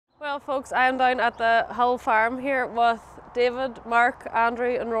Well folks, I am down at the Hull farm here with David, Mark,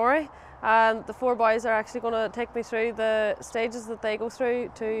 Andrew and Rory, and the four boys are actually going to take me through the stages that they go through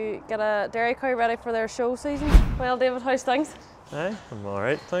to get a dairy cow ready for their show season. Well David, how's things? Hi, I'm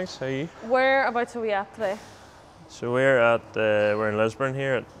alright, thanks. How are you? Whereabouts are we at today? So we're in Lisburn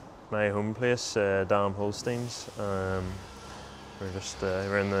here at my home place, Damm Holsteins. We're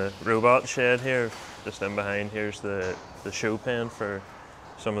in the robot shed here. Just in behind here's the show pen for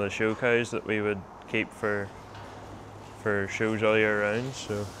some of the show cows that we would keep for shows all year round.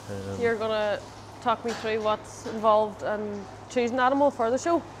 So you're going to talk me through what's involved in choosing an animal for the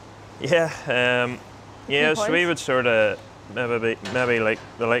show? Yeah, so we would sort of maybe like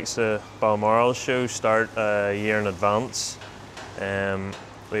the likes of Balmoral's show start a year in advance.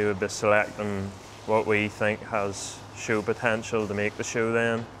 We would be selecting what we think has show potential to make the show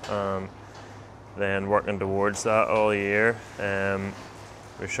then working towards that all year.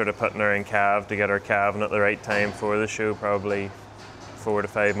 We're sort of putting her in calve to get her calving at the right time for the show, probably 4 to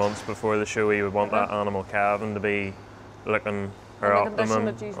 5 months before the show. We would want that animal calving to be looking her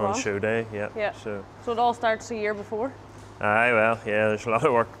optimum on show day. Yeah. So it all starts a year before? Aye, well, yeah, there's a lot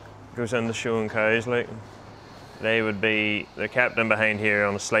of work goes into showing cows. Like they're kept in behind here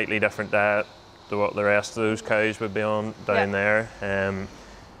on a slightly different diet to what the rest of those cows would be on down there.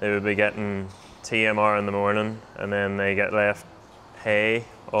 They would be getting TMR in the morning, and then they get left hay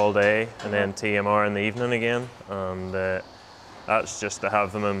all day, and then TMR in the evening again, and that's just to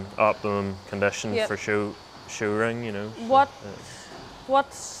have them in optimum condition for show ring, you know. What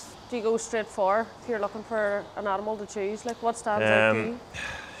do you go straight for if you're looking for an animal to choose? Like, what stands out to you?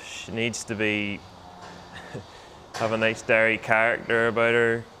 She needs to have a nice dairy character about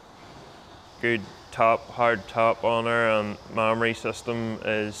her, good hard top on her, and mammary system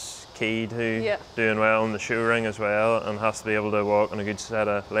is key to doing well in the show ring as well, and has to be able to walk on a good set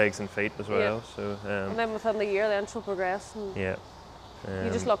of legs and feet as well. So and then within the year then she'll progress, and you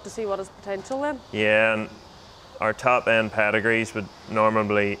just look to see what is potential then. Yeah, and our top end pedigrees would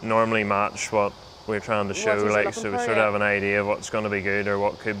normally match what we're trying to show, like, so we sort of have an idea of what's going to be good or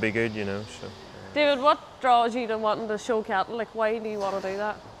what could be good, you know. So David, what draws you to wanting to show cattle? Like, why do you want to do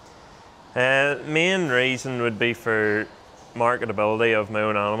that? Main reason would be for marketability of my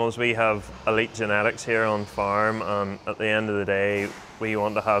own animals. We have elite genetics here on farm, and at the end of the day we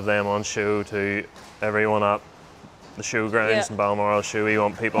want to have them on show to everyone at the showgrounds and Balmoral show. We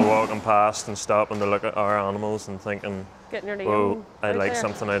want people walking past and stopping to look at our animals and thinking, getting your name whoa, I'd like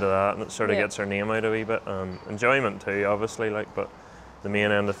something out of that, and it sort of gets our name out a wee bit, and enjoyment too obviously, like, but the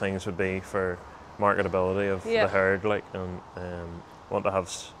main end of things would be for marketability of the herd, like, and want to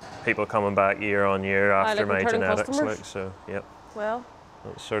have people coming back year on year after my genetics, customers. Like, so well,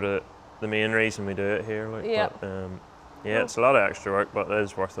 that's sort of the main reason we do it here, like, but it's a lot of extra work, but it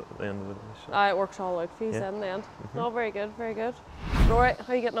is worth it at the end of the day. So. It works all out for you in the end. No, very good, very good. Rory,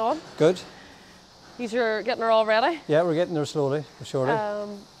 how are you getting on? Good. You're getting her all ready? Yeah, we're getting her slowly but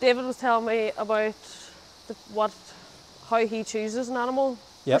surely. David was telling me about how he chooses an animal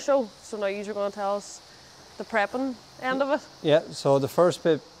for show, so now you're going to tell us the prepping end of it. Yeah, so the first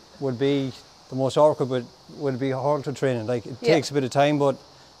bit would be the most awkward, but would be halter training. Like, it takes a bit of time, but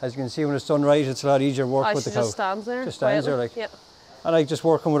as you can see, when it's done right, it's a lot easier work with the cow. Just stands there. Just stands there, like. And like just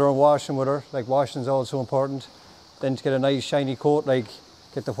working with her and washing with her. Like, washing is also important. Then to get a nice shiny coat, like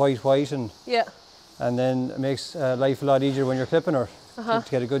get the white and then it makes life a lot easier when you're clipping her. To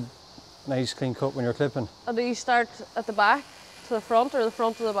get a good, nice clean cut when you're clipping. And do you start at the back to the front, or the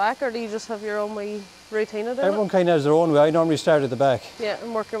front to the back, or do you just have your own wee routine of doing Everyone kind of has their own way. I normally start at the back. Yeah,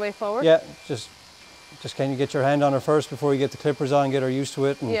 and work your way forward. Yeah, just kind of get your hand on her first before you get the clippers on, get her used to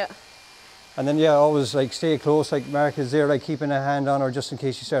it. And then always like stay close, like Mark is there, like keeping a hand on her just in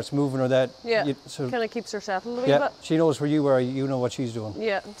case she starts moving or that. So kind of keeps her settled a wee bit. She knows where you are, you know what she's doing.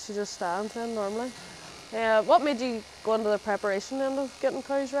 Yeah, she just stands then normally. What made you go into the preparation end of getting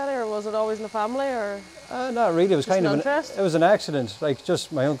cows ready, or was it always in the family, or? Not really, it was kind of it was an accident. Like,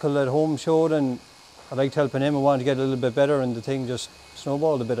 just my uncle at home showed, and I liked helping him and wanted to get a little bit better, and the thing just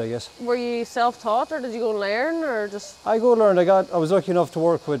snowballed a bit, I guess. Were you self-taught, or did you go and learn, or just? I go and learn. I was lucky enough to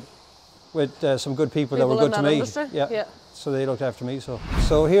work with some good people that were good to me. Industry? Yeah. So they looked after me.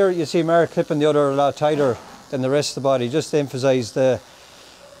 So here you see Mark clipping the udder a lot tighter than the rest of the body, just to emphasise the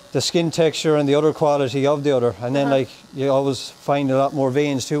skin texture and the udder quality of the udder. And then like you always find a lot more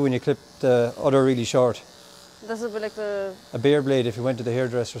veins too when you clip the udder really short. This would be like a bear blade if you went to the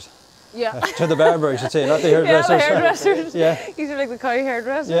hairdressers. Yeah. To the barber, I should say, not the hairdressers. Yeah, the hairdressers. Yeah. These are like the cow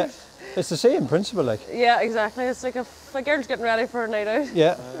hairdressers. Yeah. It's the same principle, like. Yeah, exactly. It's like if a girl's getting ready for a night out.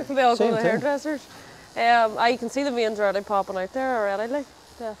 Yeah. They all go to the hairdressers. You can see the veins already popping out there already, like.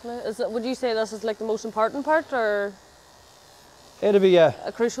 Definitely. Would you say this is like the most important part, or? It'll be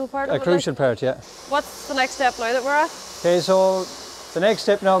a crucial part. A crucial part, yeah. What's the next step now that we're at? Okay, so the next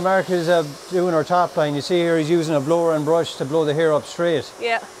step now, Mark, is doing our top line. You see here, he's using a blower and brush to blow the hair up straight.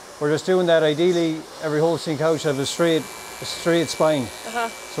 Yeah. We're just doing that. Ideally, every Holstein cow should have a straight spine.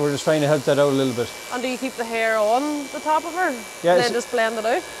 So we're just trying to help that out a little bit. And do you keep the hair on the top of her? Yeah. And then just blend it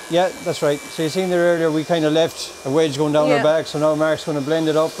out? Yeah, that's right. So you seen there earlier, we kind of left a wedge going down her back. So now Mark's going to blend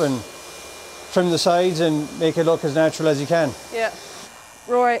it up and trim the sides and make it look as natural as he can. Yeah.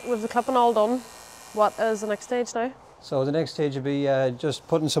 Rory, with the clipping all done, what is the next stage now? So the next stage would be just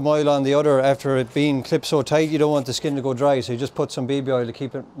putting some oil on the udder. After it being clipped so tight, you don't want the skin to go dry, so you just put some baby oil to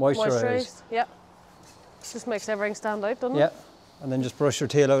keep it moisturised. Yeah. Just makes everything stand out, doesn't it? Yeah, and then just brush your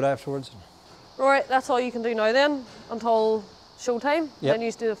tail out afterwards. Right, that's all you can do now then, until showtime. Yep. Then you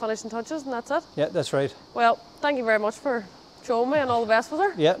just do the finishing touches and that's it? Yeah, that's right. Well, thank you very much for showing me, and all the best with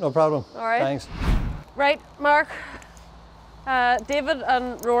her. Yeah, no problem. All right. Thanks. Right, Mark, David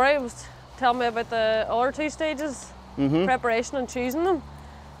and Rory was telling me about the other two stages, preparation and choosing them.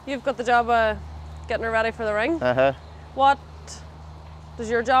 You've got the job of getting her ready for the ring. What does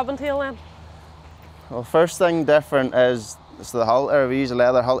your job entail then? Well, first thing different is the halter. We use a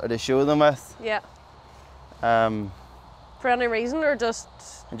leather halter to show them with. Yeah. For any reason, or just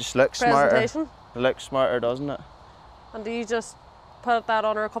it just looks presentation? Smarter. It looks smarter, doesn't it? And do you just put that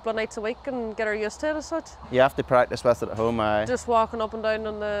on her a couple of nights a week and get her used to it as such? You have to practice with it at home, aye. Just walking up and down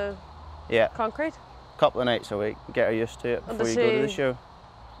on the concrete? A couple of nights a week, get her used to it before you go to the show.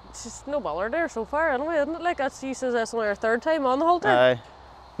 She's no bother there so far anyway, isn't it? Like, that's, you says that's only her third time on the halter. Aye.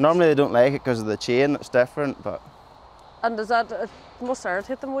 Normally they don't like it because of the chain, it's different, but... And does that, it must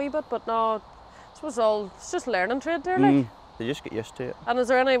irritate them a wee bit, but no, I suppose it's just learning trade there, like. They just get used to it. And is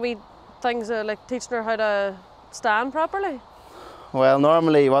there any wee things like teaching her how to stand properly? Well,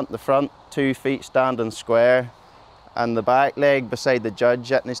 normally you want the front 2 feet standing square, and the back leg beside the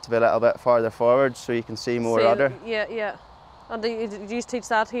judge, it needs to be a little bit farther forward so you can see more udder. Yeah, yeah. And do you teach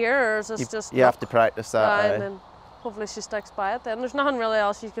that here, or is this just... You have to practice that, and then hopefully she sticks by it then. There's nothing really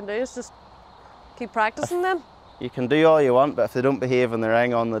else you can do, it's just keep practicing then. You can do all you want, but if they don't behave in the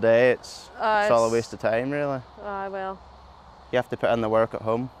ring on the day, it's all a waste of time, really. Aye, well. You have to put in the work at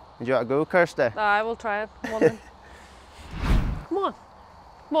home. Do you want to go, Kirstie? Aye, we'll try it. Come on then. Come on.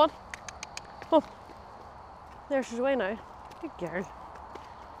 Come on. Come on. There, she's away now. Good girl.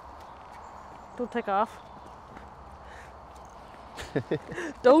 Don't take off.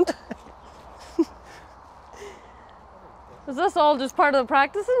 Don't. Is this all just part of the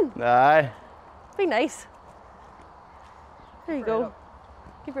practicing? Aye. Be nice. There you go.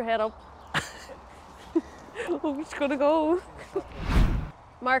 Keep your head up. Oh, she's gonna go.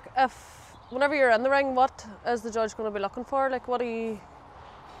 Mark, whenever you're in the ring, what is the judge going to be looking for? Like, what are you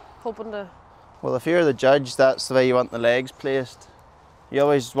hoping to... Well, if you're the judge, that's the way you want the legs placed. You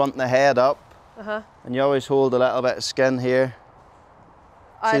always want the head up, and you always hold a little bit of skin here.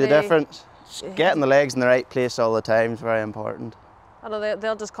 See the difference? Getting the legs in the right place all the time is very important. I know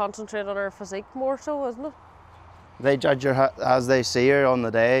they'll just concentrate on her physique more so, isn't it? They judge her as they see her on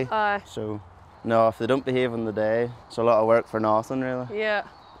the day. Aye. So, no, if they don't behave on the day, it's a lot of work for nothing, really. Yeah.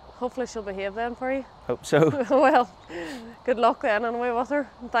 Hopefully she'll behave then for you. Hope so. Well, good luck then anyway with her,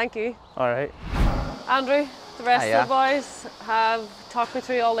 and thank you. All right. Andrew, the rest of the boys have talked me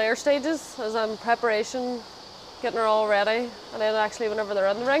through all their stages, as in preparation, getting her all ready, and then actually whenever they're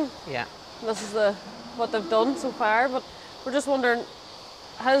in the ring. Yeah. And this is what they've done so far, but we're just wondering,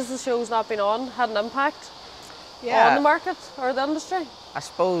 has the shows not been on had an impact on the market or the industry? I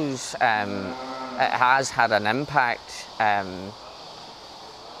suppose it has had an impact.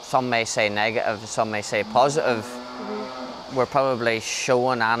 Some may say negative, some may say positive. We're probably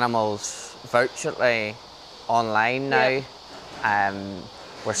showing animals virtually online now.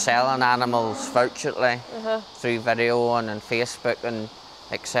 We're selling animals virtually through video and Facebook and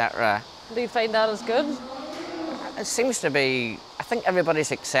etc. Do you find that as good? It seems to be, I think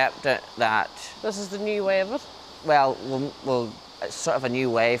everybody's accepted that. This is the new way of it? Well, it's sort of a new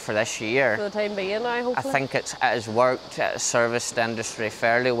way for this year. For the time being now, hopefully? I think it has worked, it has serviced the industry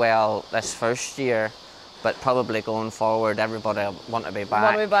fairly well this first year, but probably going forward, everybody will want to be back.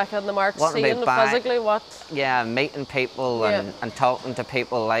 Want to be back in the market, seeing physically what... Yeah, meeting people and talking to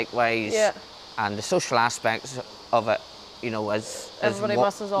people likewise. Yeah. And the social aspects of it, you know, is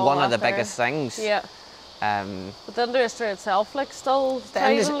one of the biggest things. Yeah. But the industry itself, like, still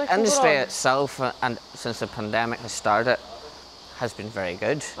thriving, the industry itself, and since the pandemic has started, has been very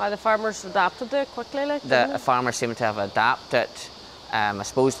good. The farmers adapted to it quickly, like. The farmers seem to have adapted. I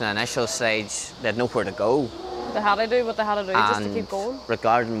suppose in the initial stage, they had nowhere to go. They had to do what they had to do just to keep going.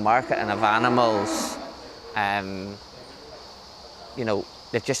 Regarding marketing of animals, you know,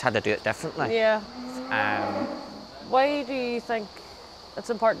 they've just had to do it differently. Yeah. Why do you think it's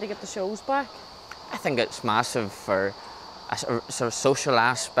important to get the shows back? I think it's massive for a sort of social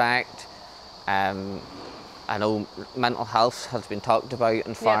aspect. I know mental health has been talked about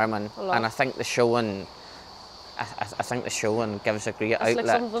in farming, and I think the showing, I think the showing gives a great outlet. It's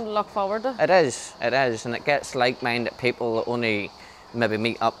like something to look forward to. It is, and it gets like-minded people that only maybe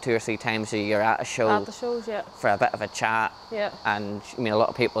meet up 2 or 3 times a year at a show. At the shows, yeah. For a bit of a chat. Yeah. And I mean, a lot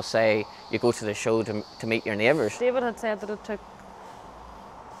of people say you go to the show to meet your neighbours. David had said that it took,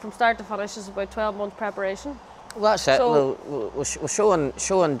 from start to finish, is about 12 months preparation. Well, that's it. So, We're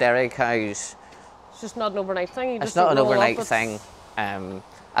showing dairy cows. It's just not an overnight thing. It's not an overnight thing.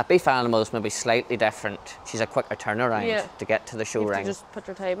 A beef animal is maybe slightly different. She's a quicker turnaround to get to the show ring. You just put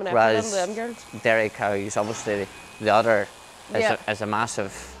your time and effort into them girls. Dairy cows, obviously, the udder is a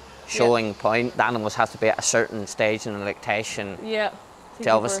massive showing point. The animals have to be at a certain stage in the lactation to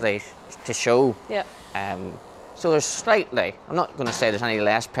obviously to show. Yeah. So there's slightly, I'm not going to say there's any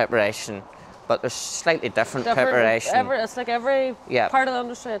less preparation, but there's slightly different preparation. It's like every part of the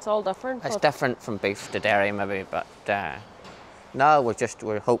industry, it's all different. It's different from beef to dairy maybe, but no,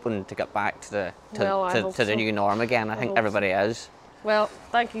 we're hoping to get back to the new norm again. I think everybody is. Well,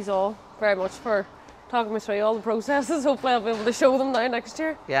 thank you all very much for talking me through all the processes. Hopefully I'll be able to show them now next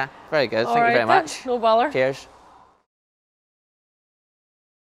year. Yeah, very good. All Thank you very then. much. No bother. Cheers.